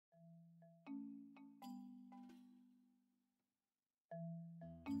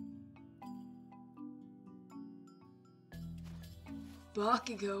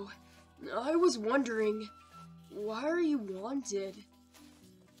Bakugo, I was wondering, why are you wanted?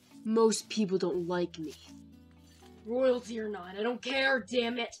 Most people don't like me. Royalty or not, I don't care,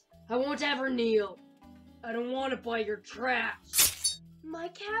 damn it! I won't ever kneel. I don't want to bite your trash. My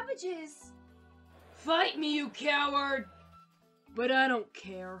cabbages! Fight me, you coward! But I don't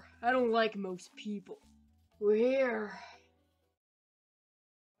care. I don't like most people. We're here.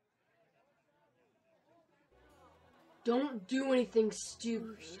 Don't do anything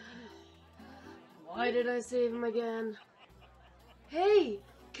stupid. Why did I save him again? Hey,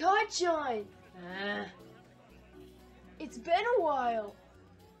 Kachan! It's been a while.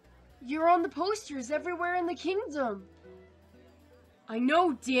 You're on the posters everywhere in the kingdom. I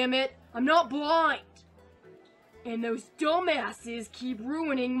know, damn it. I'm not blind. And those dumbasses keep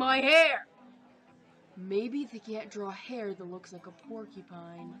ruining my hair. Maybe they can't draw hair that looks like a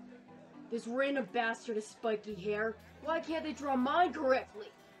porcupine. This random bastard has spiky hair. Why can't they draw mine correctly?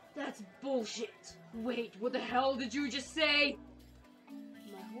 That's bullshit. Wait, what the hell did you just say?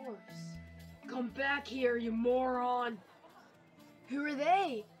 My horse. Come back here, you moron. Who are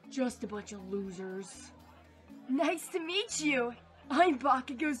they? Just a bunch of losers. Nice to meet you. I'm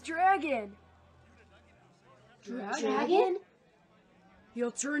Bakugo's dragon. Dragon?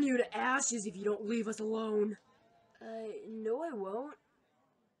 He'll turn you to ashes if you don't leave us alone. No, I won't.